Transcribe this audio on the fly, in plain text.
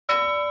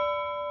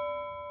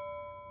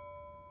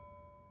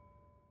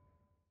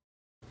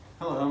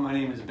Hello, my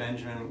name is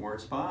Benjamin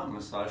Wurzbach. I'm a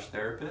massage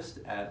therapist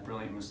at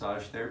Brilliant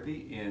Massage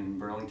Therapy in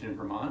Burlington,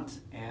 Vermont,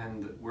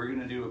 and we're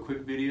going to do a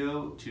quick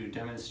video to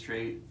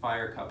demonstrate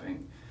fire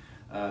cupping.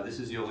 This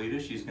is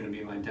Yolita. She's going to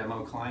be my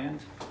demo client.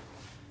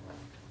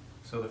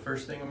 So the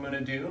first thing I'm going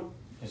to do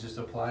is just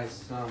apply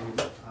some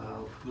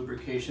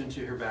lubrication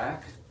to her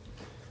back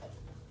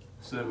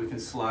so that we can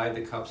slide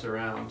the cups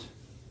around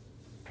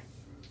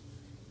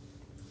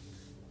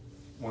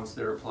once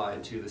they're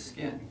applied to the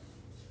skin.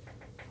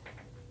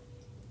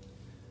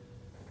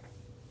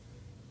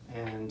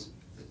 And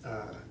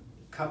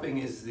cupping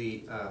is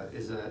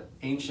an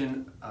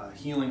ancient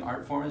healing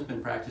art form. It's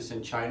been practiced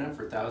in China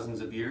for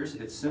thousands of years.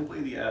 It's simply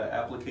the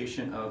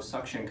application of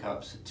suction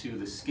cups to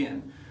the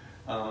skin.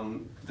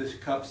 The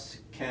cups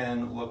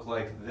can look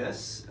like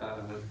this,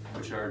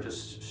 which are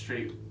just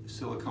straight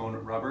silicone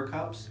rubber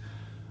cups.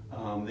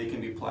 They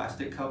can be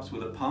plastic cups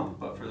with a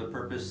pump, but for the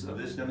purpose of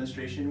this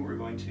demonstration, we're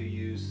going to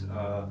use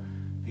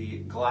the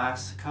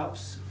glass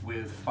cups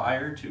with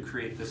fire to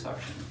create the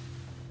suction.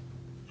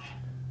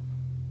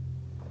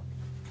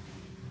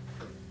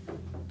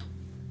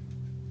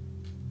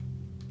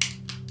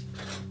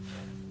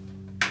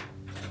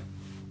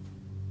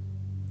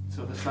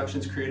 So the suction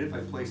is created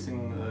by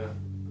placing the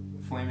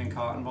flaming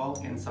cotton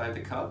ball inside the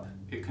cup.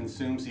 It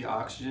consumes the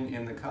oxygen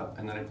in the cup,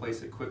 and then I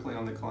place it quickly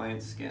on the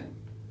client's skin.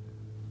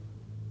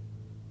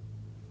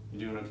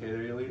 You doing okay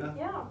there, Yolita?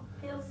 Yeah,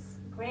 feels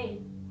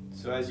great.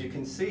 So as you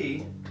can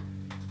see,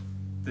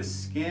 the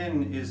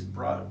skin is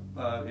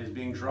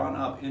being drawn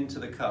up into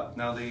the cup.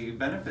 Now the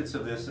benefits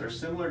of this are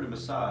similar to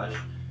massage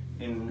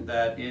in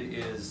that it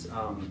is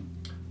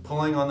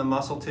pulling on the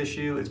muscle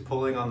tissue, it's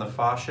pulling on the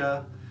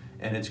fascia,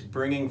 and it's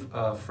bringing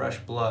fresh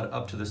blood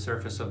up to the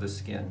surface of the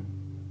skin.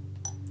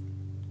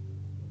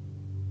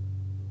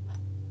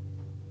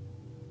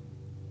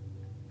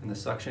 And the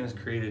suction is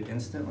created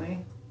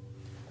instantly.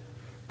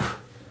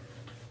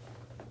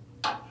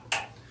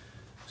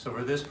 So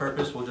for this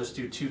purpose, we'll just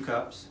do 2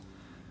 cups.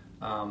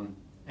 And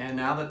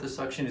now that the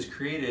suction is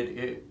created,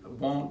 it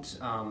won't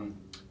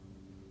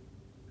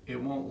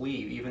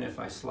leave, even if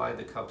I slide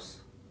the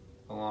cups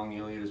along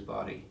Yolita's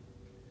body.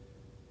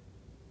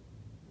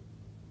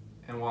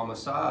 And while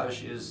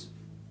massage is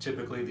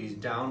typically these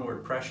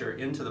downward pressure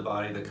into the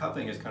body, the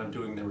cupping is kind of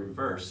doing the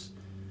reverse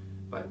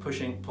by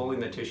pulling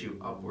the tissue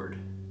upward.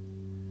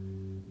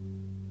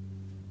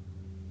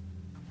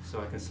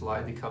 So I can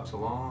slide the cups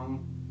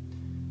along,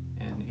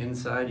 and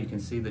inside you can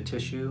see the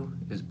tissue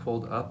is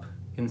pulled up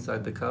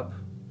inside the cup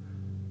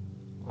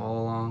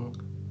all along.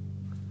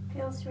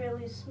 Feels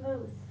really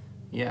smooth.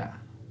 Yeah.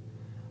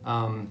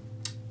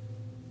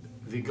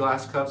 The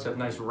glass cups have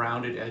nice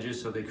rounded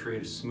edges, so they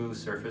create a smooth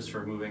surface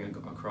for moving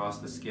across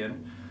the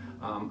skin.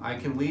 I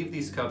can leave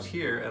these cups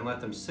here and let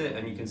them sit,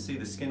 and you can see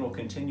the skin will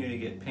continue to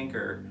get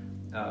pinker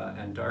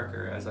and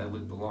darker as the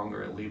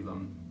longer I leave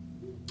them.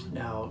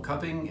 Now,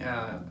 cupping,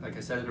 like I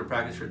said, has been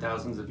practiced for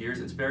thousands of years.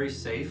 It's very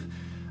safe.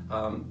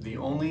 The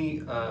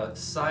only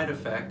side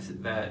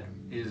effect that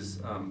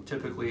is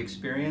typically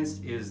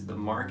experienced is the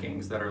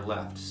markings that are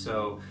left.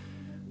 So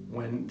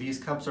when these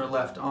cups are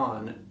left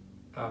on,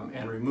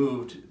 and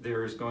removed,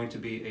 there is going to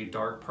be a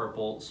dark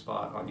purple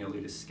spot on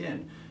Yolita's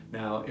skin.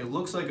 Now, it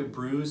looks like a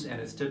bruise,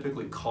 and it's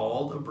typically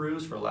called a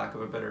bruise for lack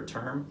of a better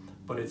term,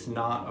 but it's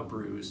not a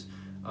bruise.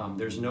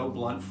 There's no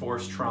blunt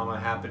force trauma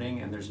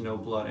happening, and there's no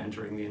blood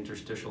entering the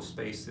interstitial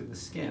space in the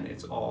skin.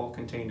 It's all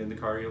contained in the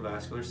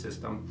cardiovascular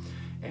system,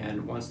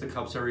 and once the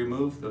cups are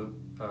removed, the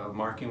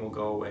marking will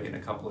go away in a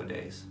couple of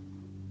days.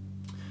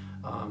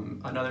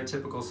 Another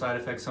typical side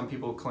effect, some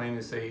people claim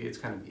to say it's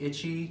kind of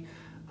itchy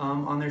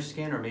on their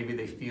skin, or maybe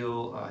they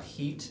feel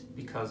heat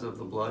because of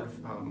the blood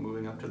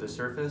moving up to the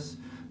surface.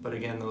 But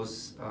again,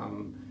 those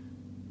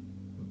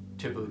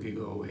typically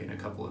go away in a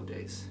couple of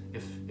days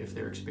if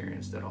they're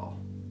experienced at all.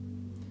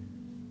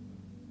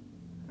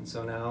 And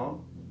so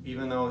now,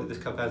 even though this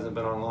cup hasn't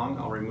been on long,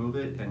 I'll remove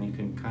it, and you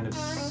can kind of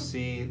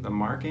see the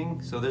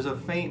marking. So there's a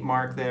faint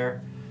mark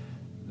there.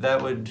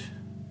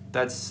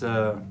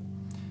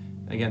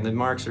 Again, the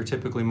marks are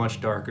typically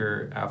much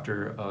darker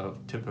after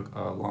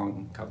a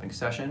long cupping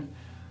session.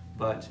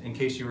 But in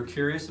case you were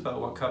curious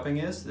about what cupping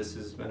is, this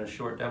has been a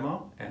short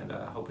demo, and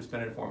I hope it's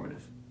been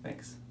informative.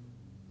 Thanks.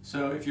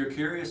 So if you're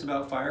curious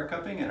about fire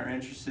cupping and are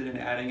interested in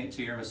adding it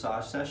to your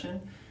massage session,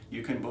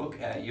 you can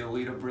book at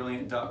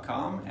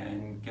yolitabrilliant.com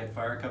and get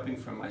fire cupping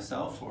from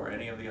myself or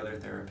any of the other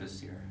therapists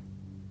here.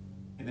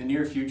 In the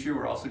near future,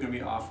 we're also going to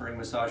be offering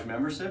massage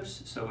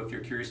memberships, so if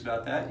you're curious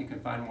about that, you can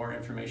find more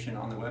information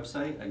on the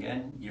website,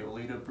 again,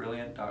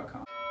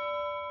 yolitabrilliant.com.